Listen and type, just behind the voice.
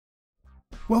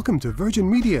Welcome to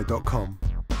virginmedia.com.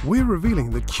 We're revealing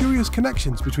the curious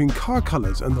connections between car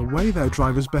colours and the way their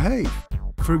drivers behave.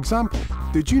 For example,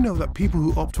 did you know that people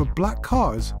who opt for black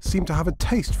cars seem to have a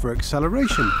taste for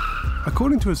acceleration?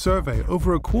 According to a survey,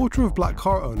 over a quarter of black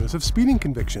car owners have speeding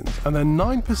convictions, and they're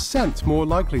 9% more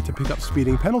likely to pick up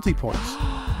speeding penalty points.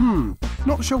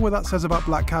 Not sure what that says about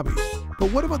black cabbies.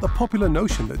 But what about the popular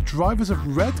notion that drivers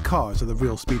of red cars are the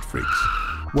real speed freaks?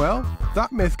 Well,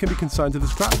 that myth can be consigned to the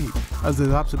scrap heap, as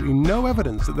there's absolutely no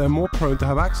evidence that they're more prone to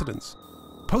have accidents.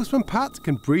 Postman Pat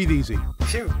can breathe easy.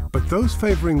 Phew. But those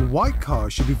favouring white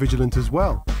cars should be vigilant as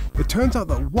well. It turns out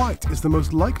that white is the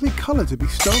most likely colour to be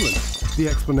stolen. The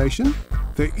explanation?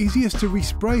 They're easiest to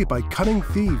respray by cunning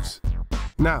thieves.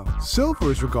 Now, silver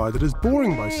is regarded as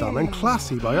boring by some and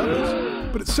classy by others.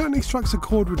 But it certainly strikes a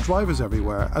chord with drivers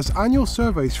everywhere, as annual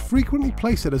surveys frequently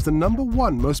place it as the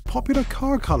 #1 most popular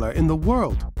car colour in the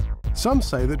world. Some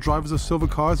say that drivers of silver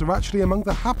cars are actually among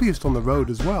the happiest on the road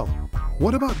as well.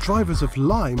 What about drivers of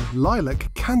lime,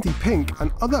 lilac, candy pink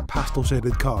and other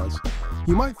pastel-shaded cars?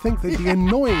 You might think they'd be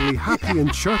annoyingly happy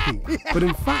and chirpy, but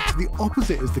in fact the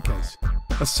opposite is the case.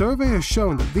 A survey has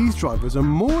shown that these drivers are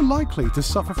more likely to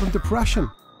suffer from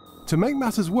depression. To make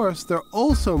matters worse, they're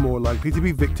also more likely to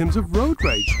be victims of road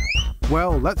rage.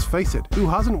 Well, let's face it, who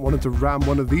hasn't wanted to ram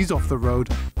one of these off the road?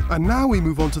 And now we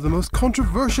move on to the most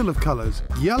controversial of colours,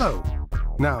 yellow.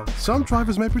 Now, some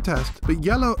drivers may protest, but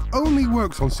yellow only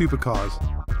works on supercars.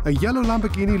 A yellow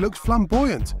Lamborghini looks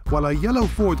flamboyant, while a yellow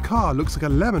Ford car looks like a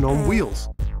lemon on wheels.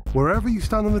 Wherever you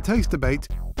stand on the taste debate,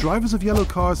 drivers of yellow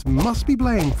cars must be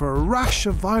blamed for a rash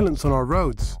of violence on our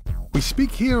roads. We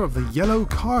speak here of the yellow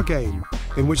car game,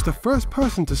 in which the first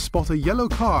person to spot a yellow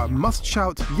car must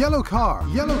shout, "Yellow car!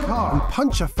 Yellow car!" and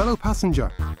punch a fellow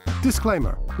passenger.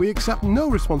 Disclaimer, we accept no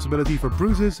responsibility for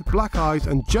bruises, black eyes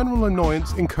and general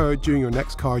annoyance incurred during your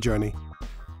next car journey.